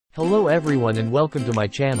Hello everyone and welcome to my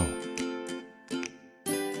channel.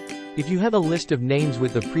 If you have a list of names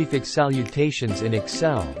with the prefix salutations in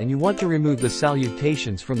Excel and you want to remove the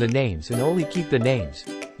salutations from the names and only keep the names,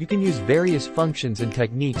 you can use various functions and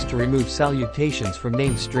techniques to remove salutations from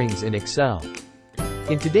name strings in Excel.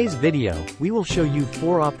 In today's video, we will show you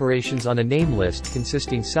 4 operations on a name list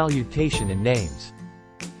consisting salutation and names.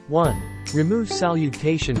 1. Remove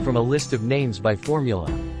salutation from a list of names by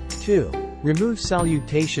formula. 2. Remove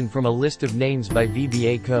salutation from a list of names by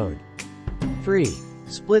VBA code. 3.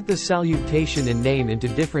 Split the salutation and name into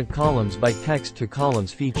different columns by text to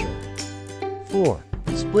columns feature. 4.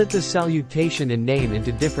 Split the salutation and name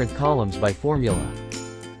into different columns by formula.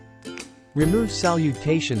 Remove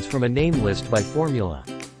salutations from a name list by formula.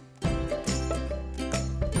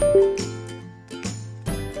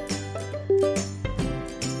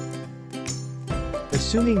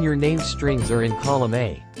 Assuming your name strings are in column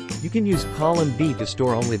A, you can use column B to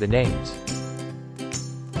store only the names.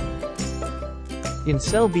 In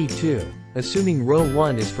cell B2, assuming row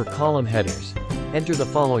 1 is for column headers, enter the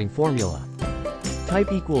following formula.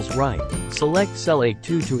 Type equals right, select cell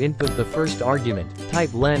A2 to input the first argument,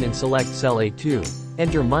 type len and select cell A2,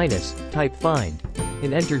 enter minus, type find,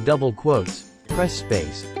 and enter double quotes, press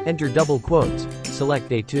space, enter double quotes, select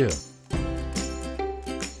A2.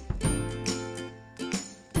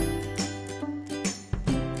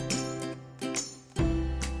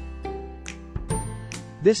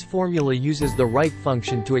 This formula uses the right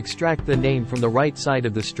function to extract the name from the right side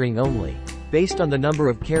of the string only, based on the number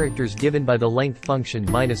of characters given by the length function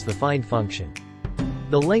minus the find function.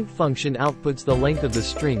 The length function outputs the length of the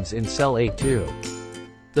strings in cell A2.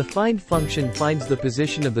 The find function finds the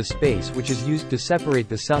position of the space which is used to separate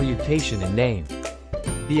the salutation and name.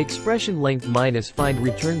 The expression length minus find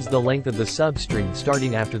returns the length of the substring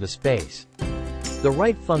starting after the space. The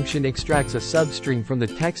right function extracts a substring from the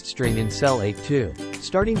text string in cell A2,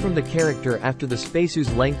 starting from the character after the space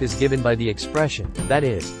whose length is given by the expression, that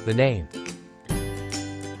is, the name.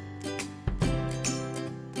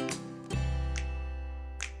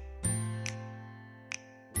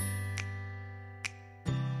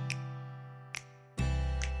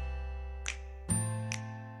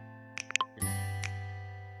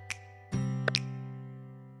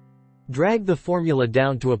 Drag the formula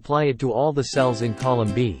down to apply it to all the cells in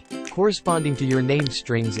column B, corresponding to your name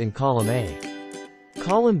strings in column A.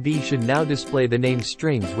 Column B should now display the name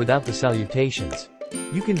strings without the salutations.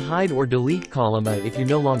 You can hide or delete column A if you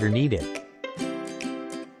no longer need it.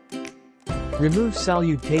 Remove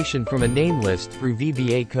salutation from a name list through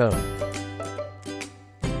VBA code.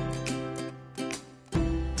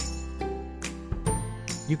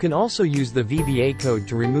 You can also use the VBA code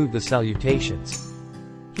to remove the salutations.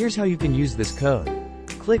 Here's how you can use this code.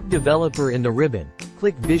 Click Developer in the ribbon,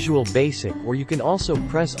 click Visual Basic, or you can also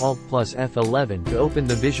press Alt plus F11 to open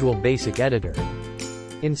the Visual Basic editor.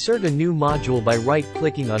 Insert a new module by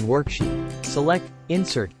right-clicking on Worksheet, select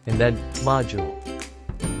Insert, and then Module.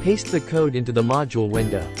 Paste the code into the module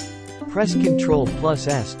window. Press Ctrl plus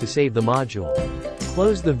S to save the module.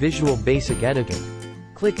 Close the Visual Basic editor.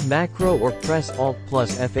 Click Macro or press Alt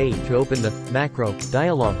plus F8 to open the Macro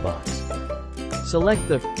dialog box. Select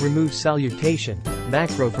the Remove Salutation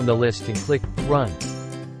macro from the list and click Run.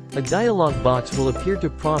 A dialog box will appear to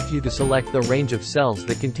prompt you to select the range of cells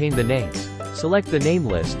that contain the names. Select the name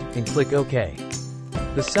list, and click OK.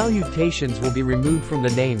 The salutations will be removed from the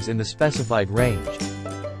names in the specified range.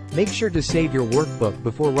 Make sure to save your workbook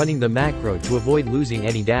before running the macro to avoid losing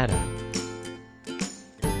any data.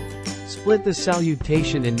 Split the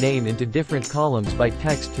salutation and name into different columns by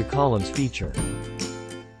text to columns feature.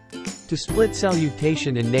 To split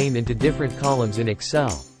salutation and name into different columns in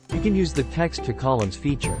Excel, you can use the text to columns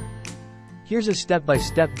feature. Here's a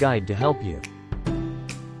step-by-step guide to help you.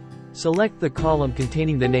 Select the column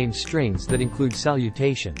containing the name strings that include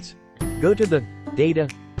salutations. Go to the Data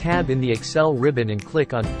tab in the Excel ribbon and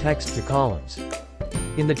click on Text to Columns.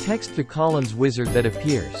 In the Text to Columns wizard that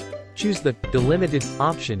appears, choose the Delimited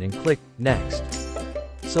option and click Next.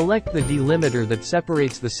 Select the delimiter that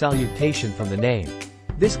separates the salutation from the name.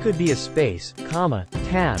 This could be a space, comma,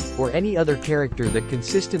 tab, or any other character that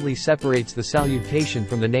consistently separates the salutation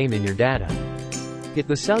from the name in your data. If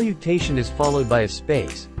the salutation is followed by a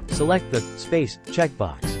space, select the Space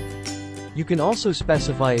checkbox. You can also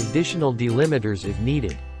specify additional delimiters if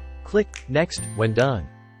needed. Click Next when done.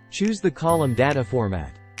 Choose the column data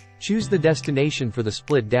format. Choose the destination for the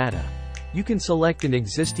split data. You can select an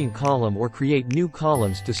existing column or create new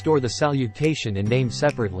columns to store the salutation and name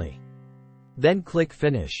separately. Then click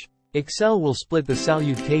Finish. Excel will split the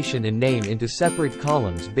salutation and name into separate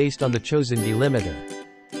columns based on the chosen delimiter.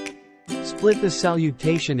 Split the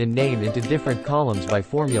salutation and name into different columns by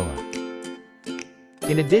formula.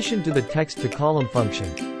 In addition to the text-to-column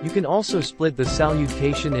function, you can also split the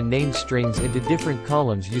salutation and name strings into different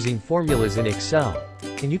columns using formulas in Excel,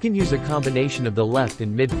 and you can use a combination of the left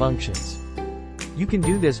and mid functions. You can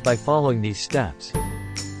do this by following these steps.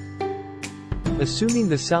 Assuming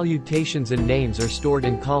the salutations and names are stored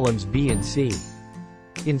in columns B and C.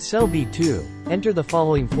 In cell B2, enter the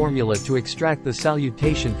following formula to extract the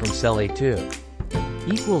salutation from cell A2.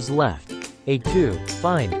 Equals left, A2,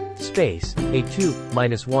 find, space, A2,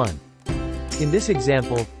 minus 1. In this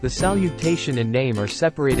example, the salutation and name are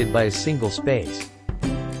separated by a single space.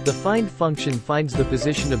 The find function finds the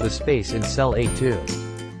position of the space in cell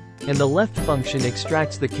A2. And the left function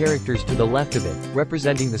extracts the characters to the left of it,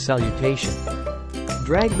 representing the salutation.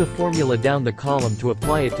 Drag the formula down the column to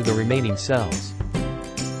apply it to the remaining cells.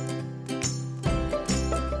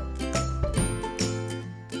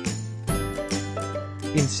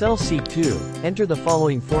 In cell C2, enter the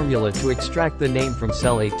following formula to extract the name from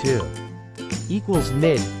cell A2. Equals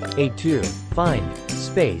mid, A2, find,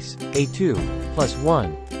 space, A2, plus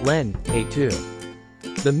 1, len,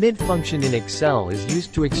 A2. The mid function in Excel is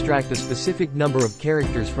used to extract a specific number of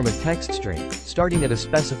characters from a text string, starting at a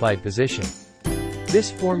specified position.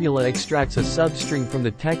 This formula extracts a substring from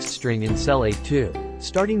the text string in cell A2,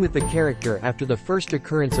 starting with the character after the first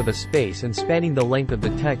occurrence of a space and spanning the length of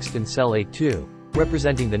the text in cell A2,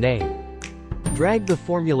 representing the name. Drag the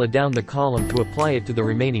formula down the column to apply it to the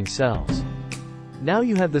remaining cells. Now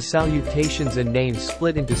you have the salutations and names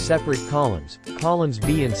split into separate columns, columns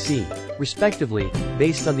B and C, respectively,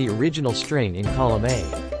 based on the original string in column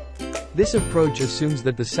A. This approach assumes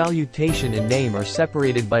that the salutation and name are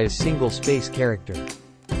separated by a single space character.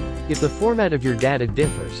 If the format of your data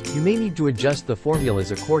differs, you may need to adjust the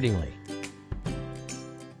formulas accordingly.